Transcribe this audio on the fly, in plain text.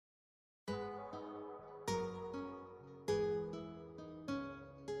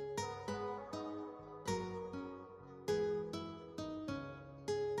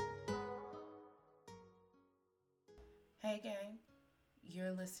Hey, gang.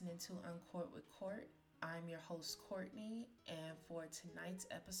 You're listening to Uncourt with Court. I'm your host, Courtney, and for tonight's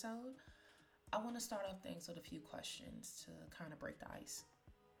episode, I want to start off things with a few questions to kind of break the ice.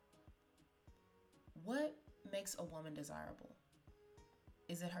 What makes a woman desirable?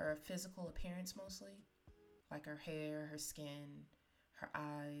 Is it her physical appearance mostly? Like her hair, her skin, her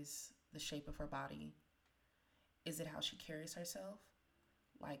eyes, the shape of her body? Is it how she carries herself?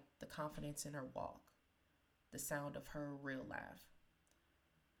 Like the confidence in her walk, the sound of her real laugh,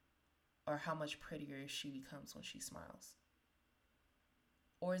 or how much prettier she becomes when she smiles?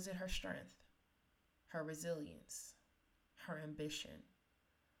 Or is it her strength, her resilience, her ambition,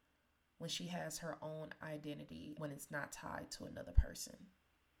 when she has her own identity, when it's not tied to another person?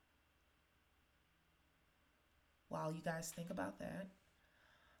 While you guys think about that,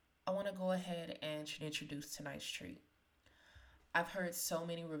 I want to go ahead and introduce tonight's treat. I've heard so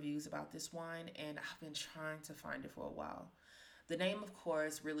many reviews about this wine and I've been trying to find it for a while. The name, of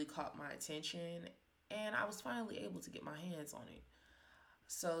course, really caught my attention and I was finally able to get my hands on it.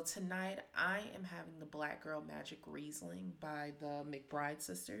 So tonight I am having the Black Girl Magic Riesling by the McBride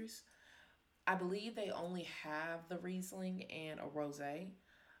sisters. I believe they only have the Riesling and a rosé.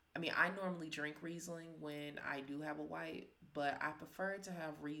 I mean, I normally drink Riesling when I do have a white, but I prefer to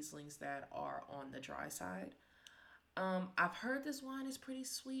have Rieslings that are on the dry side. I've heard this wine is pretty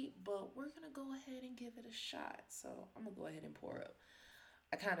sweet, but we're gonna go ahead and give it a shot. So I'm gonna go ahead and pour up.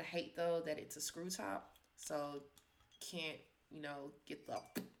 I kind of hate though that it's a screw top, so can't get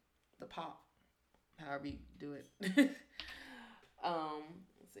the pop. However you do it. um,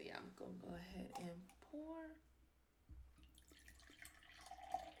 so yeah, I'm gonna go ahead and pour.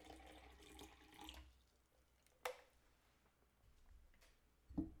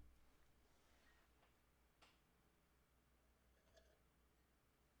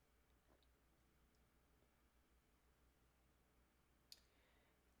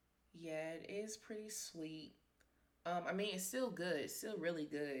 Yeah, it is pretty sweet. I mean, it's still good. It's still really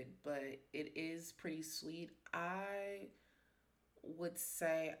good, but it is pretty sweet. I would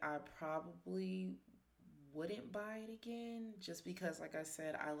say I probably wouldn't buy it again just because, like I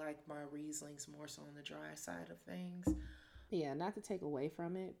said, I like my Rieslings more so on the dry side of things. Yeah, not to take away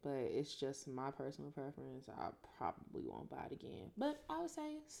from it, but it's just my personal preference. I probably won't buy it again. But I would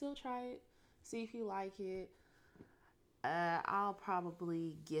say still try it, see if you like it. I'll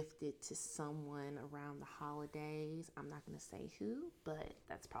probably gift it to someone around the holidays. I'm not going to say who, but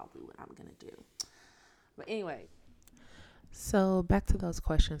that's probably what I'm going to do. But anyway, so back to those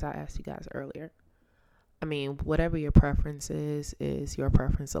questions I asked you guys earlier. I mean, whatever your preference is your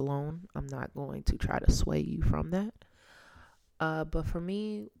preference alone. I'm not going to try to sway you from that. But for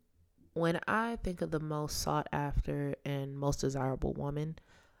me, when I think of the most sought after and most desirable woman,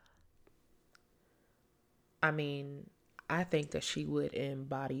 I mean, I think that she would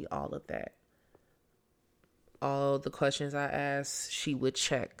embody all of that. All the questions I asked, she would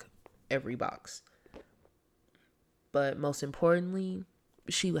check every box. But most importantly,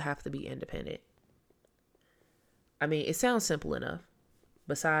 she would have to be independent. I mean, it sounds simple enough.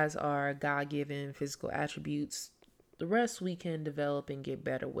 Besides our God given physical attributes, the rest we can develop and get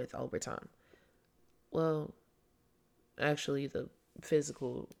better with over time. Well, actually, the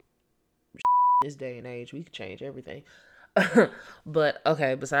physical, this day and age, we can change everything. But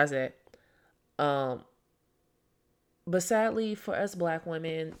okay, besides that, um, but sadly for us black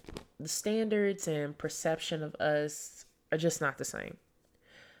women, the standards and perception of us are just not the same.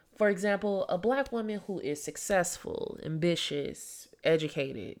 For example, a black woman who is successful, ambitious,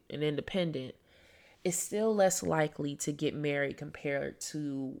 educated, and independent is still less likely to get married compared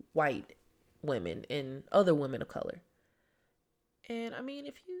to white women and other women of color. And I mean,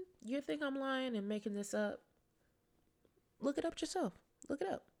 if you think I'm lying and making this up, look it up yourself. Look it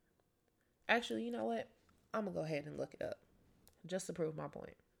up. Actually, you know what? I'm gonna go ahead and look it up just to prove my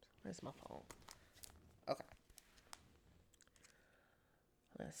point. Where's my phone? Okay.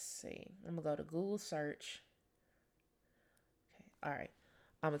 Let's see. I'm gonna go to Google search. Okay. All right.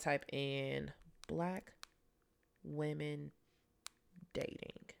 I'm gonna type in black women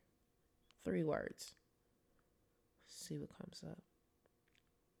dating. 3 words. See what comes up.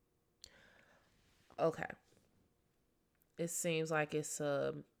 Okay. It seems like it's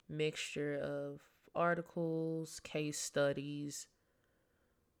a mixture of articles, case studies,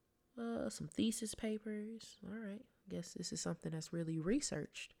 some thesis papers. All right. Guess this is something that's really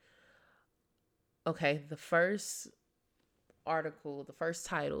researched. Okay, the first article, the first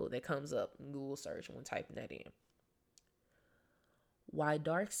title that comes up in Google search when typing that in. Why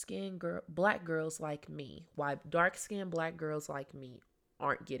dark-skinned black girls like me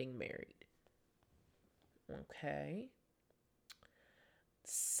aren't getting married. Okay.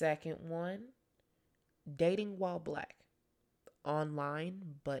 Second one, dating while black, online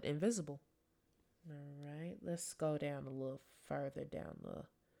but invisible. All right, let's go down a little further down the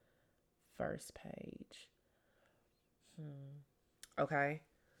first page. Okay.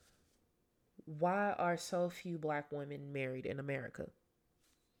 Why are so few black women married in America?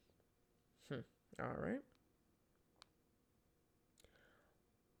 All right.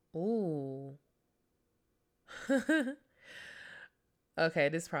 Ooh. Okay,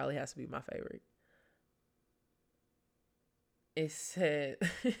 this probably has to be my favorite. It said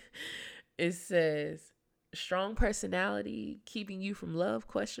it says strong personality keeping you from love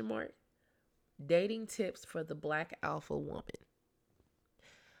question mark. Dating tips for the black alpha woman.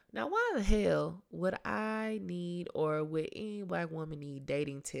 Now, why the hell would I need or would any black woman need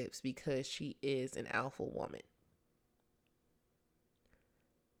dating tips because she is an alpha woman?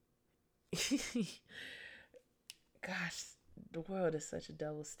 Gosh, the world is such a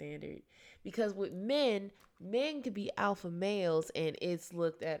double standard. Because with men, men could be alpha males and it's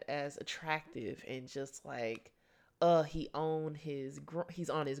looked at as attractive and just like, he's on his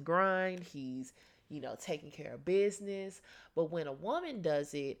grind, he's taking care of business. But when a woman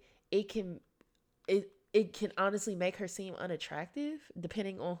does it, it can it can honestly make her seem unattractive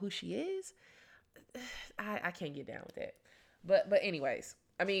depending on who she is. I can't get down with that. But anyways,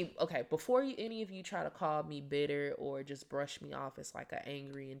 I mean, okay, before any of you try to call me bitter or just brush me off as like an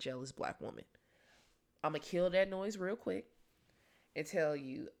angry and jealous black woman, I'm going to kill that noise real quick and tell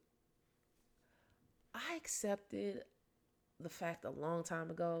you I accepted the fact a long time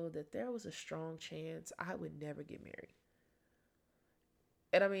ago that there was a strong chance I would never get married.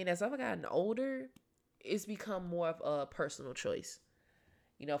 And I mean, as I've gotten older, it's become more of a personal choice.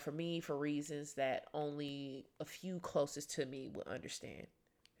 For me, for reasons that only a few closest to me would understand.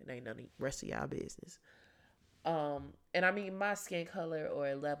 It ain't none of the rest of y'all business. And I mean, my skin color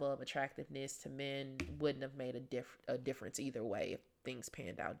or level of attractiveness to men wouldn't have made a difference either way if things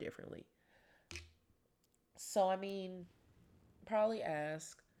panned out differently. So, I mean, probably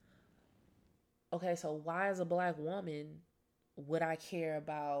ask, okay, so why as a black woman would I care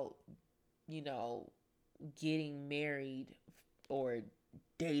about, you know, getting married or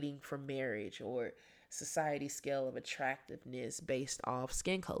dating for marriage or society scale of attractiveness based off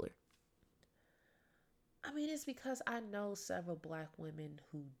skin color? I mean, it's because I know several black women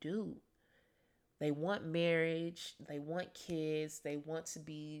who do. They want marriage, they want kids, they want to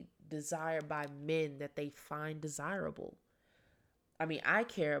be desired by men that they find desirable. I mean, I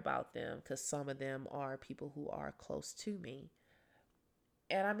care about them because some of them are people who are close to me.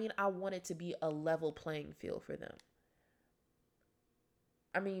 And I mean, I want it to be a level playing field for them.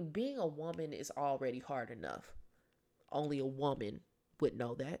 I mean, being a woman is already hard enough. Only a woman would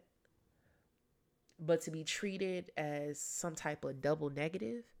know that. But to be treated as some type of double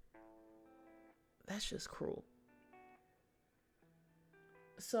negative, that's just cruel.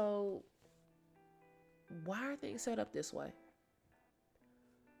 So, why are things set up this way?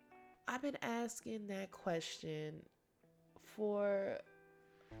 I've been asking that question for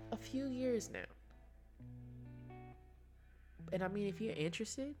a few years now. And I mean, if you're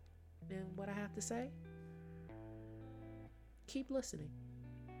interested in what I have to say, keep listening.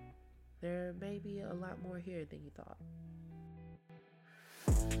 There may be a lot more here than you thought.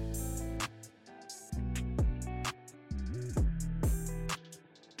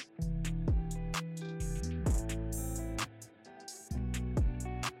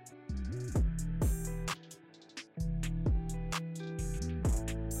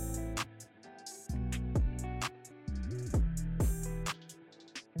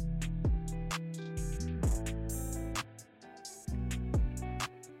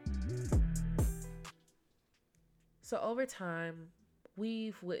 So over time,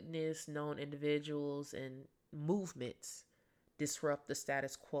 we've witnessed known individuals and movements disrupt the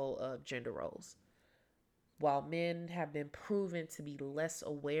status quo of gender roles. While men have been proven to be less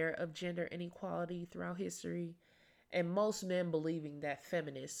aware of gender inequality throughout history, and most men believing that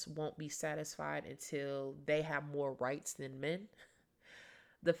feminists won't be satisfied until they have more rights than men,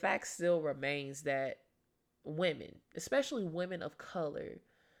 the fact still remains that women, especially women of color,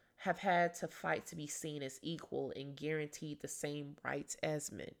 have had to fight to be seen as equal and guaranteed the same rights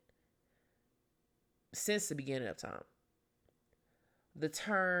as men since the beginning of time. The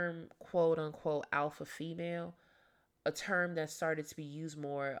term quote unquote alpha female, a term that started to be used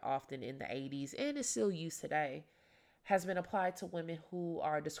more often in the 80s and is still used today, has been applied to women who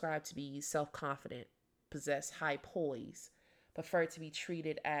are described to be self-confident, possess high poise, prefer to be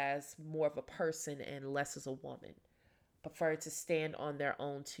treated as more of a person and less as a woman, prefer to stand on their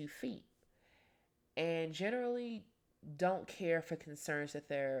own 2 feet, and generally don't care for concerns that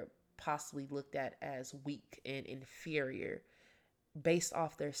they're possibly looked at as weak and inferior based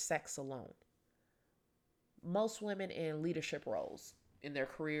off their sex alone. Most women in leadership roles in their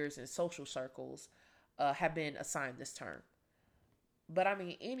careers and social circles have been assigned this term. But I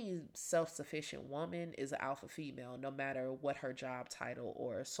mean, any self sufficient woman is an alpha female, no matter what her job title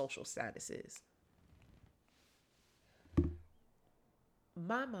or social status is.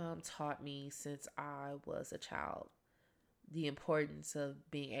 My mom taught me since I was a child the importance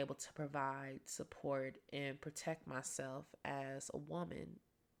of being able to provide support and protect myself as a woman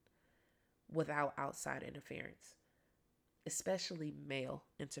without outside interference, especially male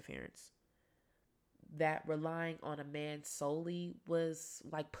interference. That relying on a man solely was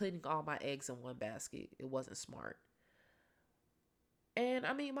like putting all my eggs in one basket. It wasn't smart. And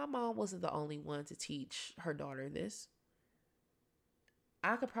I mean, my mom wasn't the only one to teach her daughter this.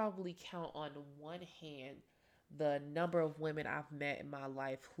 I could probably count on one hand the number of women I've met in my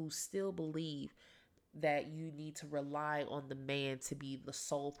life who still believe that you need to rely on the man to be the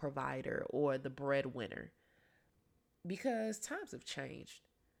sole provider or the breadwinner. Because times have changed.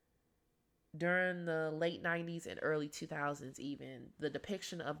 During the late 90s and early 2000s, even, the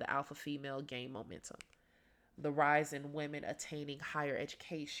depiction of the alpha female gained momentum. The rise in women attaining higher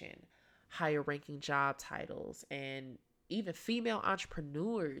education, higher ranking job titles, and even female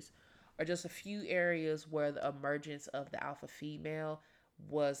entrepreneurs are just a few areas where the emergence of the alpha female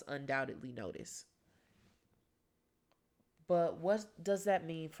was undoubtedly noticed. But what does that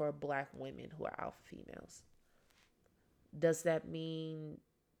mean for Black women who are alpha females? Does that mean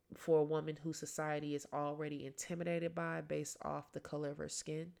for a woman whose society is already intimidated by based off the color of her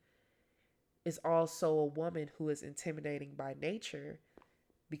skin, is also a woman who is intimidating by nature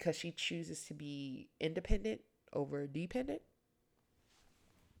because she chooses to be independent over dependent?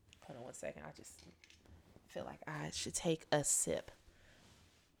 Hold on one second. I just feel like I should take a sip.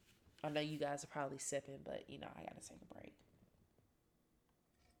 I know you guys are probably sipping, but I gotta take a break.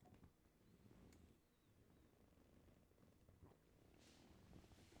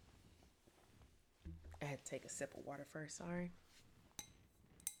 I had to take a sip of water first, sorry.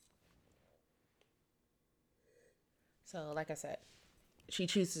 So, like I said, she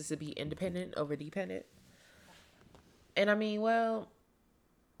chooses to be independent over dependent. And I mean, well,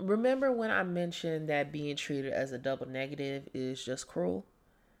 remember when I mentioned that being treated as a double negative is just cruel?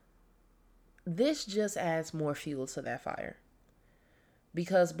 This just adds more fuel to that fire.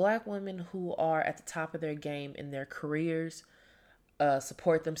 Because Black women who are at the top of their game in their careers,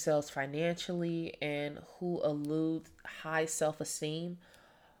 support themselves financially, and who elude high self esteem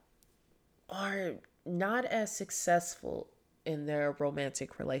are not as successful in their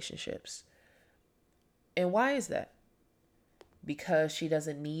romantic relationships. And why is that? Because she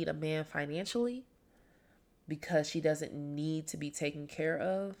doesn't need a man financially? Because she doesn't need to be taken care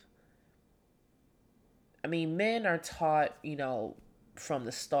of? I mean, men are taught, from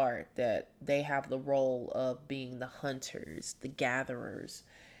the start that they have the role of being the hunters, the gatherers,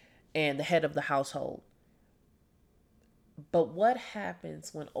 and the head of the household. But what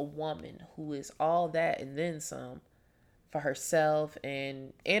happens when a woman who is all that and then some for herself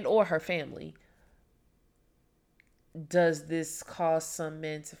and or her family, does this cause some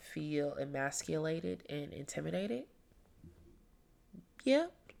men to feel emasculated and intimidated? Yeah,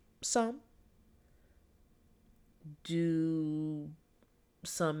 some. Do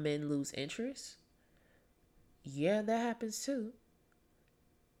some men lose interest? Yeah, that happens too.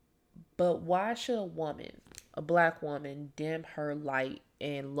 But why should a woman, a Black woman, dim her light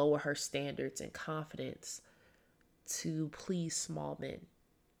and lower her standards and confidence to please small men?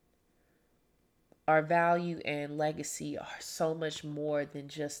 Our value and legacy are so much more than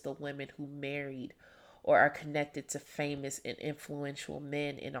just the women who married or are connected to famous and influential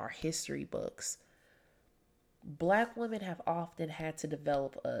men in our history books. Black women have often had to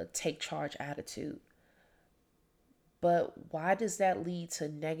develop a take charge attitude. But why does that lead to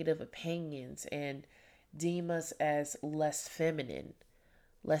negative opinions and deem us as less feminine,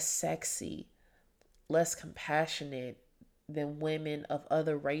 less sexy, less compassionate than women of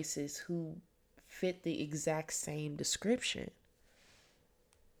other races who fit the exact same description?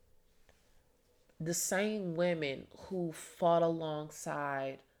 The same women who fought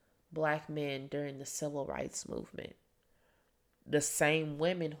alongside Black men during the civil rights movement, the same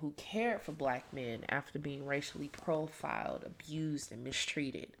women who cared for Black men after being racially profiled, abused, and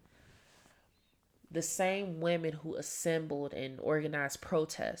mistreated, the same women who assembled and organized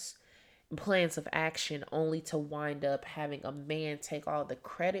protests and plans of action only to wind up having a man take all the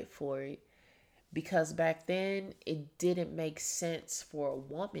credit for it because back then it didn't make sense for a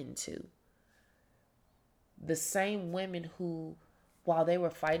woman to. The same women who, while they were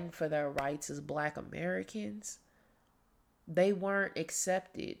fighting for their rights as Black Americans, they weren't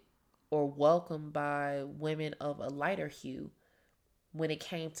accepted or welcomed by women of a lighter hue when it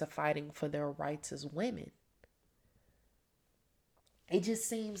came to fighting for their rights as women. It just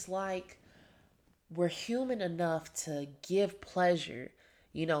seems like we're human enough to give pleasure,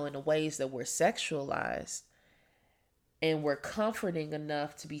 in the ways that we're sexualized, and we're comforting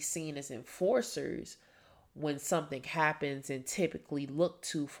enough to be seen as enforcers when something happens and typically look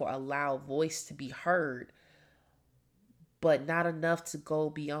to for a loud voice to be heard, but not enough to go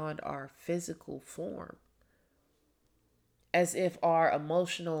beyond our physical form. As if our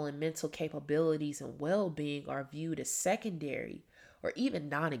emotional and mental capabilities and well being are viewed as secondary or even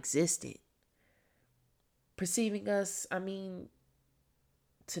non existent. Perceiving us,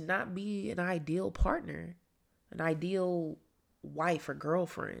 to not be an ideal partner, an ideal wife or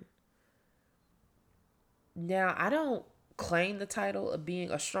girlfriend. Now, I don't claim the title of being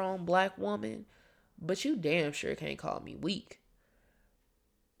a strong Black woman, but you damn sure can't call me weak.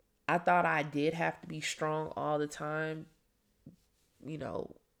 I thought I did have to be strong all the time,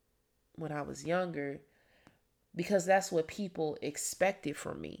 when I was younger, because that's what people expected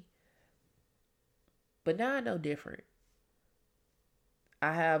from me. But now I know different.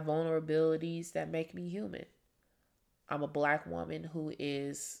 I have vulnerabilities that make me human. I'm a Black woman who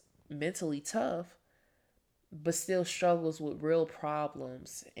is mentally tough, but still struggles with real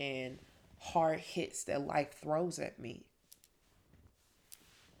problems and hard hits that life throws at me.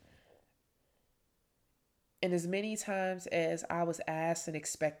 And as many times as I was asked and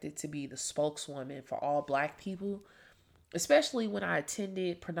expected to be the spokeswoman for all Black people, especially when I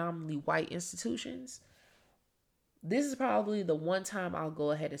attended predominantly white institutions, this is probably the one time I'll go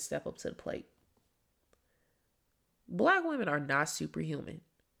ahead and step up to the plate. Black women are not superhuman.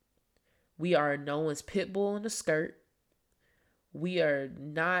 We are no one's pit bull in a skirt. We are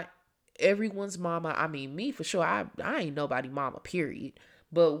not everyone's mama. Me for sure. I ain't nobody mama, period.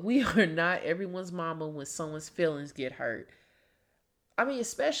 But we are not everyone's mama when someone's feelings get hurt.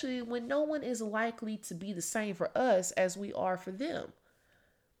 Especially when no one is likely to be the same for us as we are for them.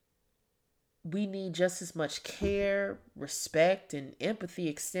 We need just as much care, respect, and empathy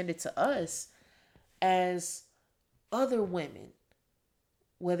extended to us as other women,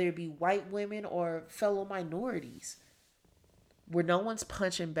 whether it be white women or fellow minorities. We're no one's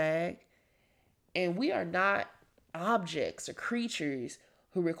punching bag, and we are not objects or creatures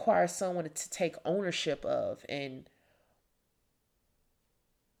who require someone to take ownership of to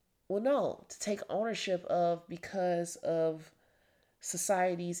take ownership of because of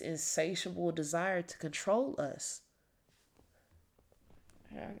society's insatiable desire to control us.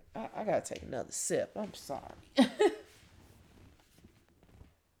 I gotta take another sip. I'm sorry.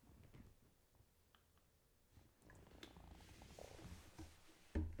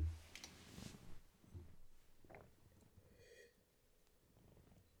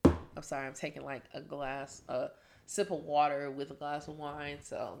 I'm sorry. I'm taking like a sip of water with a glass of wine,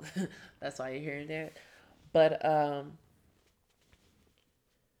 so that's why you're hearing that. But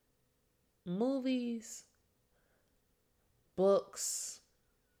movies, books,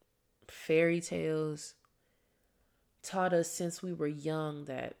 fairy tales taught us since we were young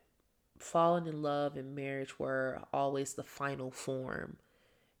that falling in love and marriage were always the final form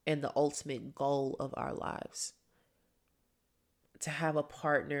and the ultimate goal of our lives. To have a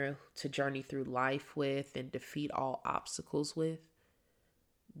partner to journey through life with and defeat all obstacles with,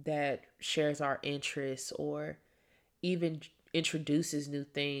 that shares our interests or even introduces new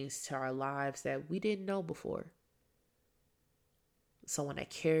things to our lives that we didn't know before. Someone that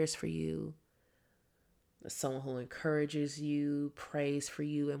cares for you, someone who encourages you, prays for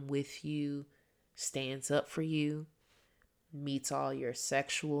you and with you, stands up for you, meets all your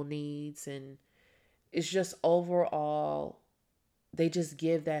sexual needs, and it's just overall, they just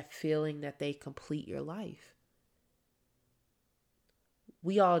give that feeling that they complete your life.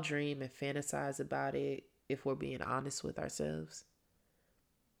 We all dream and fantasize about it if we're being honest with ourselves.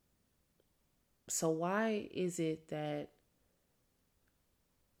 So why is it that,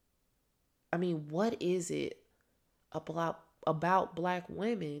 what is it about Black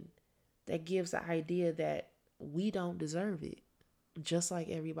women that gives the idea that we don't deserve it, just like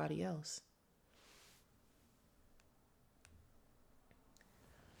everybody else?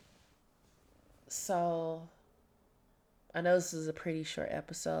 So, I know this is a pretty short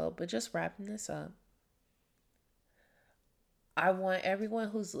episode, but just wrapping this up, I want everyone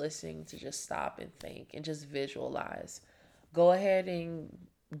who's listening to just stop and think and just visualize. Go ahead and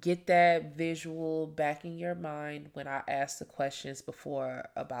Get that visual back in your mind when I asked the questions before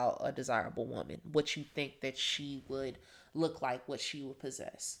about a desirable woman, what you think that she would look like, what she would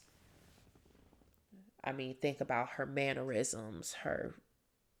possess. I mean, think about her mannerisms, her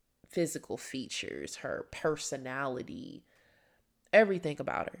physical features, her personality, everything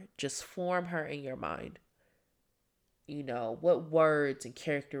about her. Just form her in your mind. You know, what words and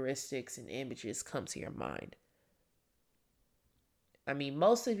characteristics and images come to your mind? I mean,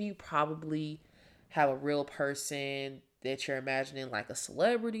 most of you probably have a real person that you're imagining, like a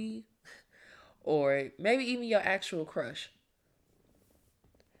celebrity or maybe even your actual crush.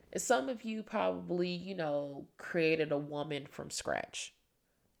 And some of you probably, created a woman from scratch.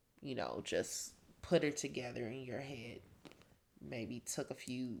 Just put her together in your head. Maybe took a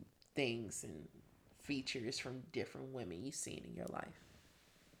few things and features from different women you've seen in your life.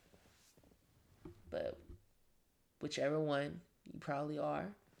 But whichever one you probably are,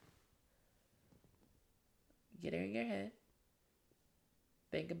 get her in your head.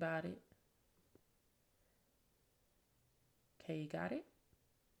 Think about it. Okay, you got it?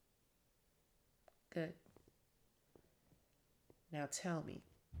 Good. Now tell me,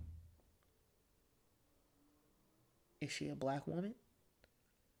 is she a black woman?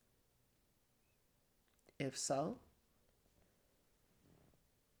 If so,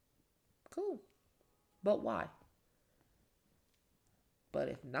 cool. But why? But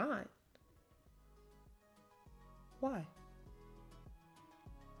if not, why?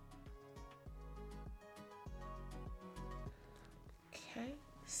 Okay,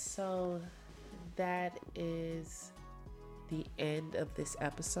 so that is the end of this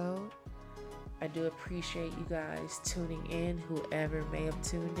episode. I do appreciate you guys tuning in, whoever may have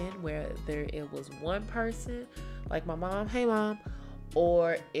tuned in, whether it was one person, like my mom, hey mom,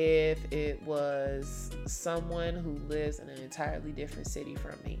 or if it was someone who lives in an entirely different city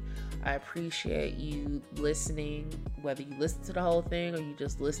from me. I appreciate you listening, whether you listened to the whole thing or you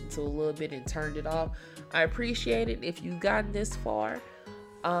just listened to a little bit and turned it off. I appreciate it. If you've gotten this far,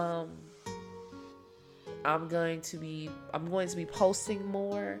 I'm going to be posting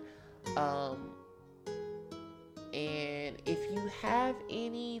more. And if you have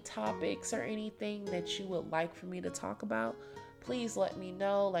any topics or anything that you would like for me to talk about, please let me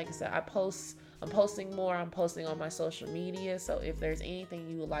know. Like I said, I'm posting more. I'm posting on my social media. So if there's anything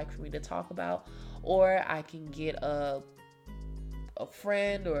you would like for me to talk about, or I can get a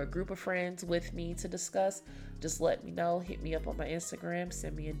friend or a group of friends with me to discuss, just let me know. Hit me up on my Instagram.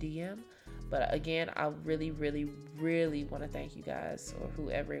 Send me a DM. But again, I really, really, really want to thank you guys, or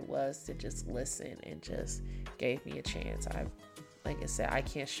whoever it was, to just listen and just gave me a chance. Like I said, I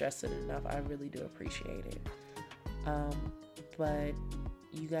can't stress it enough. I really do appreciate it. But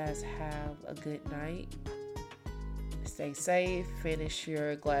you guys have a good night. Stay safe. Finish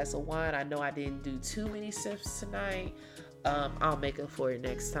your glass of wine. I know I didn't do too many sips tonight. I'll make up for it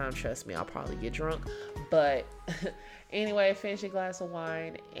next time. Trust me, I'll probably get drunk. But anyway, finish your glass of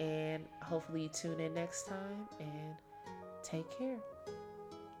wine, and hopefully you tune in next time, and take care.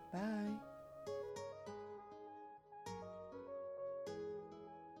 Bye.